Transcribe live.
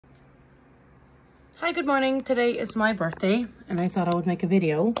Hi, good morning. Today is my birthday and I thought I would make a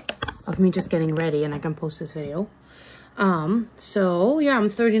video of me just getting ready and I can post this video. So yeah, I'm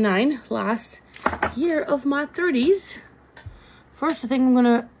 39, last year of my 30s. First, I think I'm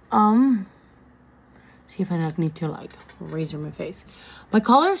gonna see if I don't need to like razor my face. My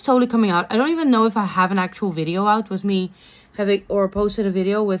color is totally coming out. I don't even know if I have an actual video out with me having, or posted a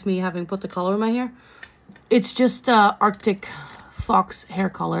video with me having put the color in my hair. It's just Arctic Fox hair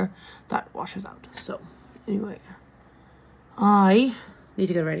color that washes out. So anyway, I need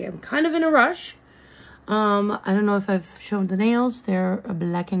to get ready. I'm kind of in a rush. I don't know if I've shown the nails. They're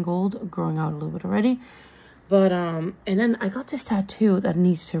black and gold, growing out a little bit already. But and then I got this tattoo that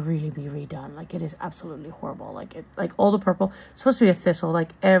needs to really be redone. Like, it is absolutely horrible. Like all the purple, it's supposed to be a thistle, like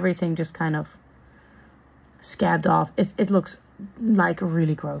everything just kind of scabbed off. It looks like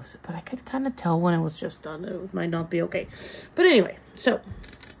really gross, but I could kind of tell when it was just done. It might not be okay. But anyway, so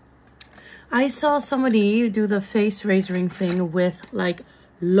I saw somebody do the face razoring thing with like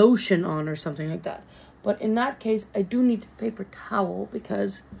lotion on or something like that. But in that case, I do need a paper towel,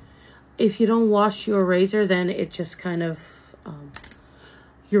 because if you don't wash your razor, then it just kind of,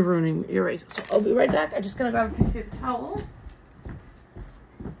 you're ruining your razor. So I'll be right back. I'm just gonna grab a piece of paper towel.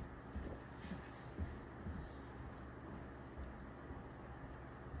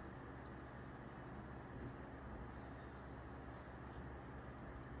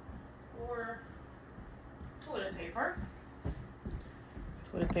 Or toilet paper.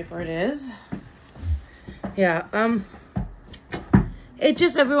 Toilet paper it is. Yeah, it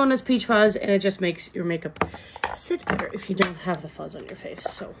just, everyone has peach fuzz, and it just makes your makeup sit better if you don't have the fuzz on your face.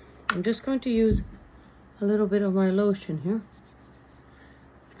 So I'm just going to use a little bit of my lotion here.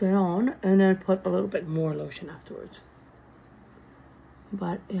 Put it on, and then put a little bit more lotion afterwards.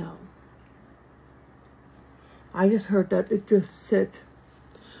 But yeah, I just heard that it just sits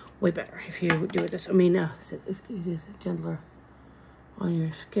way better if you do it this. I mean, it is gentler on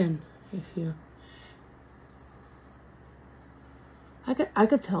your skin if you. I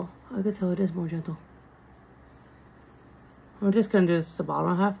could tell it is more gentle. I'm just gonna do this the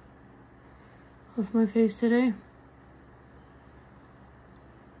bottom half of my face today.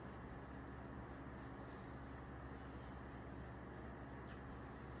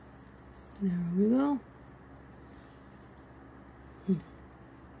 There we go.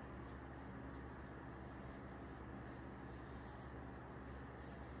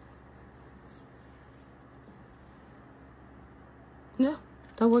 Yeah,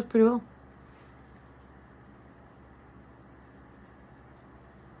 that worked pretty well.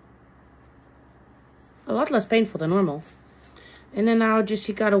 A lot less painful than normal. And then now just,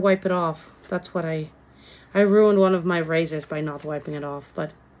 you gotta wipe it off. That's what I ruined one of my razors by not wiping it off.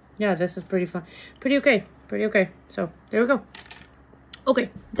 But yeah, this is pretty fun. Pretty okay. So there we go. Okay,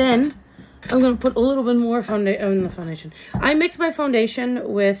 then I'm gonna put a little bit more foundation. I mix my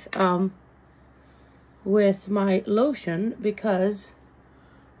foundation with my lotion, because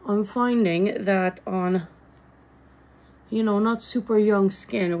I'm finding that on, you know, not super young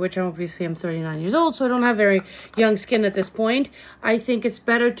skin, which obviously I'm 39 years old, so I don't have very young skin at this point. I think it's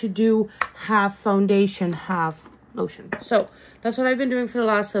better to do half foundation, half lotion. So that's what I've been doing for the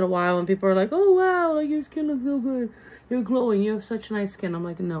last little while, and people are like, oh wow, like, your skin looks so good, you're glowing, you have such nice skin. I'm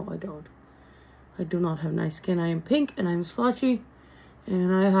like, no, I don't. I do not have nice skin. I am pink and I'm splotchy,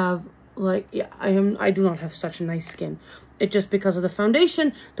 and I have, like, yeah, I do not have such a nice skin. It's just because of the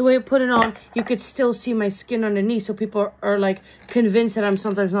foundation, the way I put it on, you could still see my skin underneath. So people are like convinced that I'm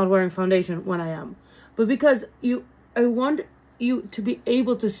sometimes not wearing foundation when I am. But because I want you to be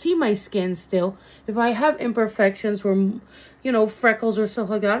able to see my skin still. If I have imperfections or, you know, freckles or stuff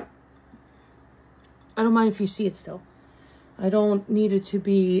like that, I don't mind if you see it still. I don't need it to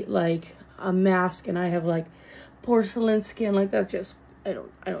be like a mask and I have like porcelain skin. Like, that's just, I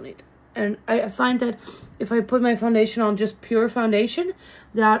don't need it. And I find that if I put my foundation on, just pure foundation,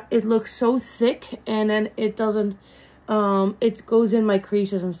 that it looks so thick, and then it doesn't, it goes in my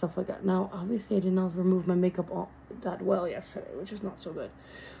creases and stuff like that. Now, obviously, I did not remove my makeup all that well yesterday, which is not so good.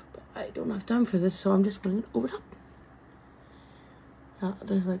 But I don't have time for this, so I'm just putting it over top.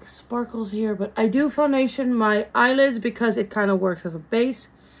 There's like sparkles here, but I do foundation my eyelids because it kind of works as a base.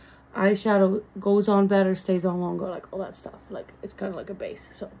 Eyeshadow goes on better, stays on longer, like all that stuff. Like, it's kind of like a base,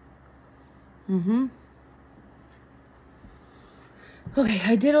 so. Okay,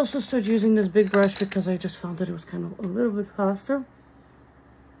 I did also start using this big brush because I just found that it was kind of a little bit faster.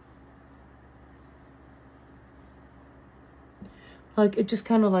 Like, it just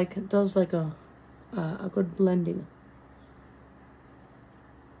kind of like does like a good blending.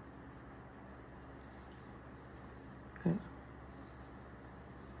 Okay.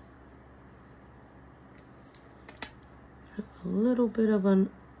 a little bit of an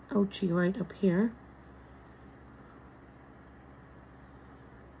ouchie right up here.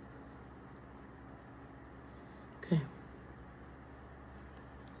 Okay.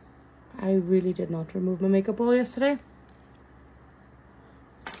 I really did not remove my makeup all yesterday.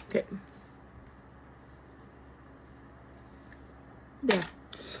 Okay. There.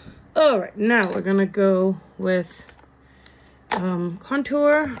 All right, now we're gonna go with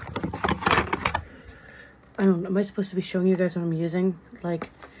contour. I don't know, am I supposed to be showing you guys what I'm using? Like,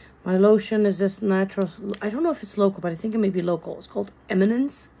 my lotion is this natural, I don't know if it's local, but I think it may be local. It's called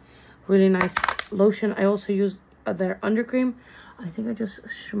Eminence. Really nice lotion. I also use their undercream. I think I just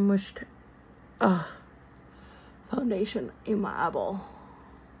smushed foundation in my eyeball.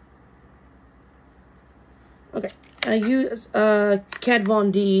 Okay, I use Kat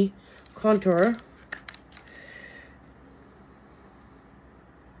Von D contour.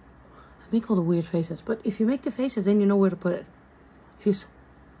 I make all the weird faces, but if you make the faces, then you know where to put it. You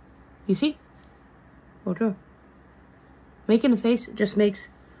see? Okay. Making the face just makes,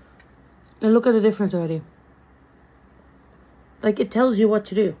 and look at the difference already. Like, it tells you what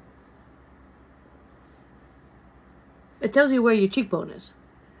to do. It tells you where your cheekbone is.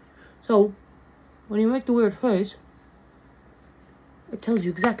 So, when you make the weird face, it tells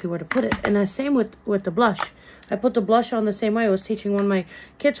you exactly where to put it. And the same with the blush. I put the blush on the same way I was teaching one of my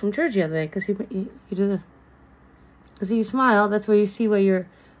kids from church the other day. Because you do this. Because you smile, that's where you see where your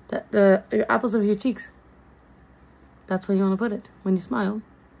apples of your cheeks. That's where you want to put it. When you smile,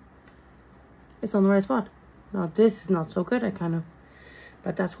 it's on the right spot. Now this is not so good.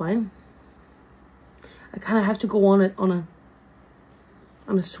 But that's fine. I kind of have to go on it on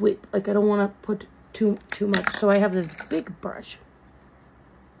a sweep. Like, I don't want to put too much. So I have this big brush.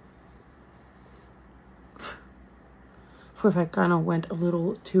 For if I kind of went a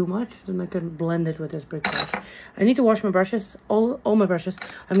little too much, then I can blend it with this big brush. I need to wash my brushes, all my brushes.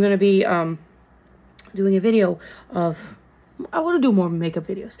 I'm going to be doing a video of, I want to do more makeup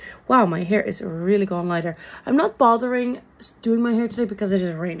videos. Wow, my hair is really gone lighter. I'm not bothering doing my hair today because it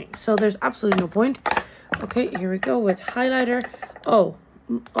is raining. So there's absolutely no point. Okay, here we go with highlighter. Oh,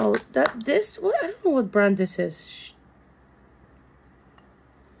 what, I don't know what brand this is.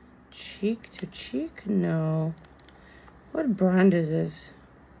 Cheek to cheek? No. What brand is this?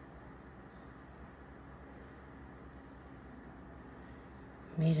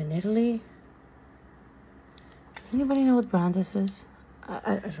 Made in Italy? Does anybody know what brand this is?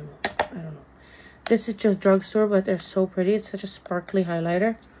 I don't know. I don't know. This is just drugstore, but they're so pretty. It's such a sparkly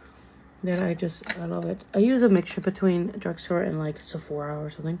highlighter that I love it. I use a mixture between drugstore and like Sephora or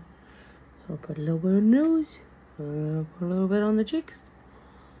something. So I'll put a little bit on the nose, put a little bit on the cheeks.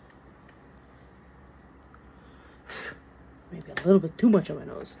 Maybe a little bit too much on my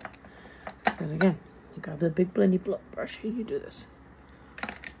nose. And again, you grab the big blendy brush and you do this.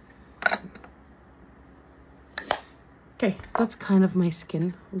 Okay, that's kind of my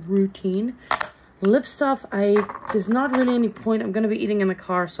skin routine. Lip stuff, there's not really any point. I'm going to be eating in the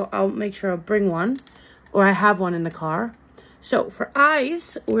car, so I'll make sure I bring one. Or I have one in the car. So for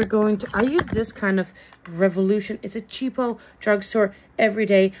eyes, I use this kind of Revolution. It's a cheapo drugstore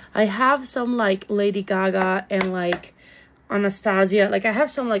everyday. I have some like Lady Gaga and like Anastasia. Like, I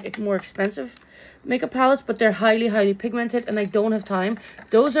have some like more expensive makeup palettes, but they're highly pigmented and I don't have time.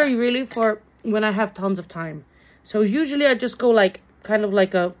 Those are really for when I have tons of time. So usually I just go like kind of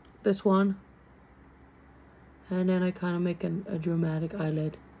like this one, and then I kind of make a dramatic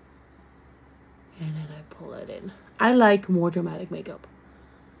eyelid, and then I pull it in. I like more dramatic makeup,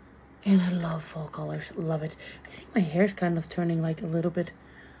 and I love fall colors. Love it. I think my hair's kind of turning like a little bit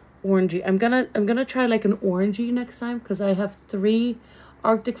orangey. I'm gonna try like an orangey next time, because I have 3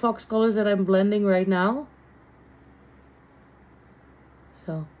 Arctic Fox colors that I'm blending right now.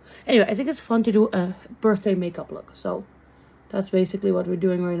 So anyway, I think it's fun to do a birthday makeup look. So that's basically what we're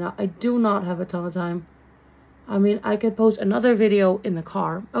doing right now. I do not have a ton of time. I mean, I could post another video in the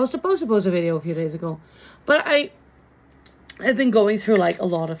car. I was supposed to post a video a few days ago, but I've been going through like a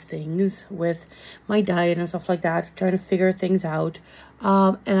lot of things with my diet and stuff like that, trying to figure things out.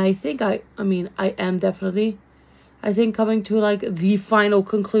 And I think I am definitely, I think, coming to like the final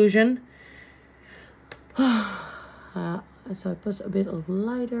conclusion. So I put a bit of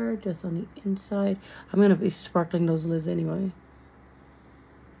lighter just on the inside. I'm going to be sparkling those lids anyway.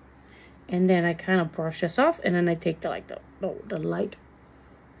 And then I kind of brush this off, and then I take the light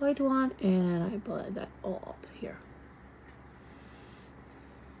one, and then I blend that all up here.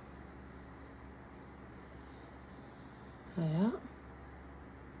 Yeah.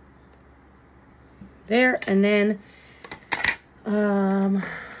 There, and then I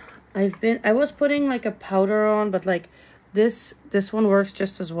was putting like a powder on, but like This one works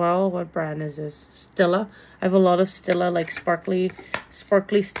just as well. What brand is this? Stila. I have a lot of Stila, like sparkly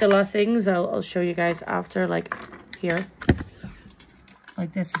Stila things. I'll show you guys after, like here.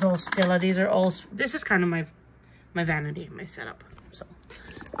 Like this is all Stila. These are all, this is kind of my vanity, my setup. So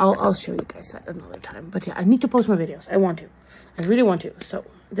I'll show you guys that another time. But yeah, I need to post my videos. I want to. I really want to. So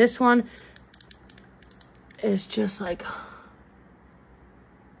this one is just like,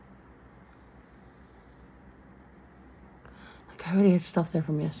 I already had stuff there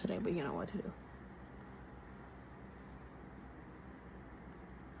from yesterday, but you know what to do.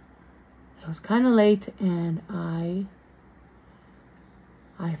 It was kind of late, and I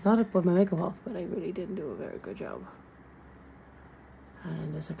thought I put my makeup off, but I really didn't do a very good job. And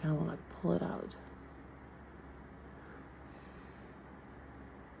in this, I kind of want to like pull it out.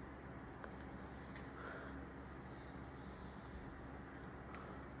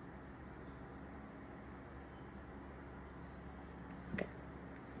 Okay.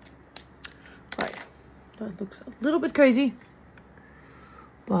 Right. That looks a little bit crazy,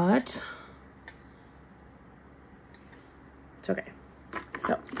 but it's okay.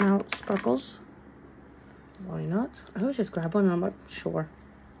 So now sparkles. Why not? I would just grab one and I'm not sure.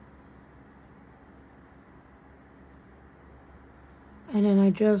 And then I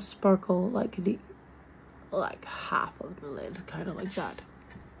just sparkle like half of the lid, kind of like that.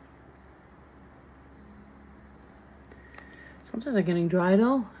 Sometimes they're getting dry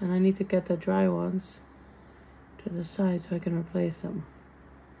though, and I need to get the dry ones to the side so I can replace them.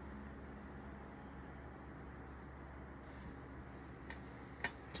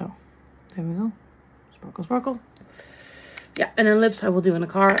 So there we go. Sparkle, sparkle. Yeah, and then lips I will do in the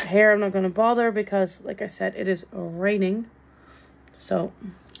car. Hair I'm not going to bother because, like I said, it is raining. So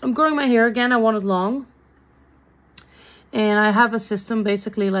I'm growing my hair again. I want it long. And I have a system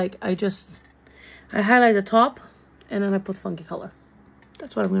basically like I highlight the top and then I put funky color.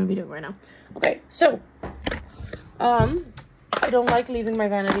 That's what I'm going to be doing right now. Okay, so I don't like leaving my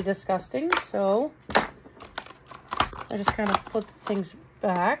vanity disgusting, so I just kind of put things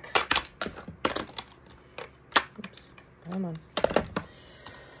back. Oops, come on.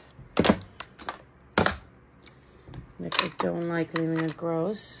 Like, I don't like leaving it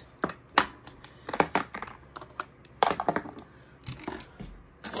gross.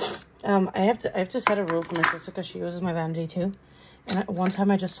 I have to set a rule for my sister because she uses my vanity too. And one time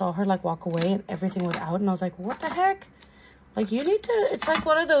I just saw her like walk away and everything was out and I was like, what the heck? Like, you need to, it's like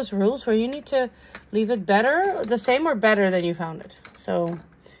one of those rules where you need to leave it better, the same or better than you found it. So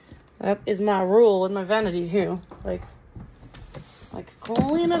that is my rule with my vanity too. Like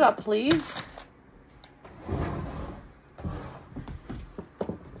clean it up, please.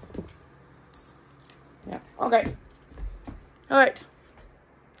 Yeah, okay. All right.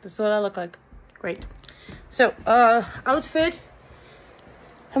 This is what I look like. Great. So, outfit.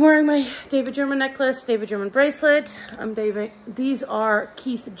 I'm wearing my David German necklace, David German bracelet. These are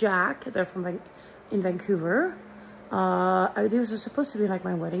Keith Jack. They're from in Vancouver. These are supposed to be like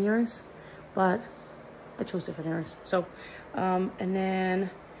my wedding earrings, but I chose different earrings. So, and then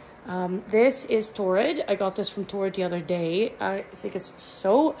this is Torrid. I got this from Torrid the other day. I think it's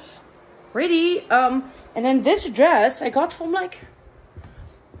so pretty. And then this dress I got from like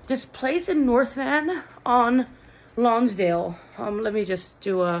this place in North Van on Lonsdale. Let me just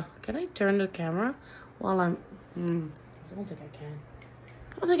do a, can I turn the camera while I'm, I don't think I can.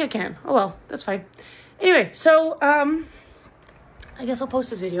 I don't think I can. Oh well, that's fine. Anyway, so, I guess I'll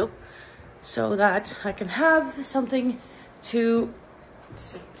post this video so that I can have something to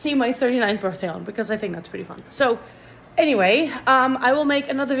see my 39th birthday on, because I think that's pretty fun. So, anyway, I will make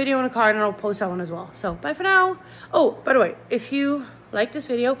another video on a card and I'll post that one as well. So, bye for now. Oh, by the way, if you like this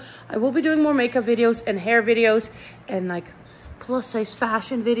video, I will be doing more makeup videos and hair videos and like plus size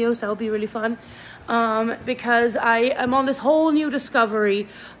fashion videos. That will be really fun, because I am on this whole new discovery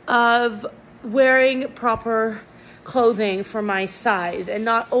of wearing proper clothing for my size and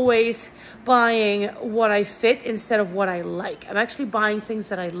not always buying what I fit instead of what I like. I'm actually buying things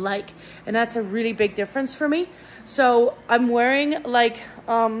that I like, and that's a really big difference for me. So I'm wearing like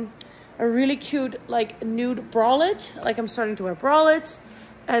a really cute like nude bralette. Like, I'm starting to wear bralettes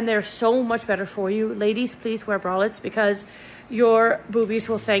and they're so much better for you. Ladies, please wear bralettes because your boobies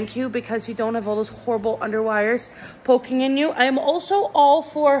will thank you, because you don't have all those horrible underwires poking in you. I am also all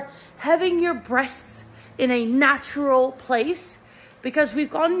for having your breasts in a natural place, because we've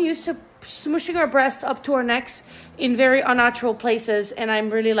gotten used to smushing our breasts up to our necks in very unnatural places, and I'm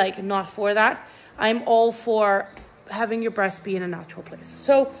really like not for that. I'm all for having your breasts be in a natural place.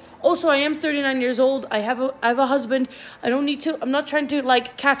 So Also, I am 39 years old. I have a husband. I'm not trying to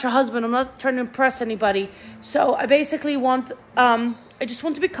like catch a husband. I'm not trying to impress anybody. So I basically want, I just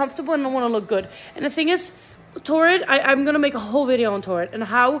want to be comfortable and I want to look good. And the thing is, Torrid, I'm going to make a whole video on Torrid and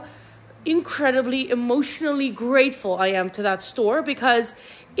how incredibly emotionally grateful I am to that store, because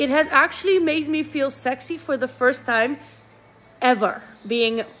it has actually made me feel sexy for the first time ever,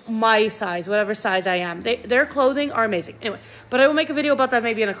 being my size, whatever size I am. Their clothing are amazing. Anyway, but I will make a video about that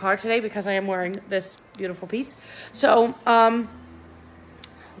maybe in a car today, because I am wearing this beautiful piece. So, why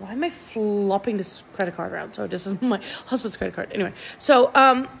am I flopping this credit card around? So this is my husband's credit card. Anyway, so,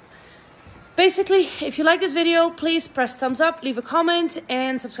 basically, if you like this video, please press thumbs up, leave a comment,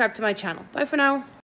 and subscribe to my channel. Bye for now.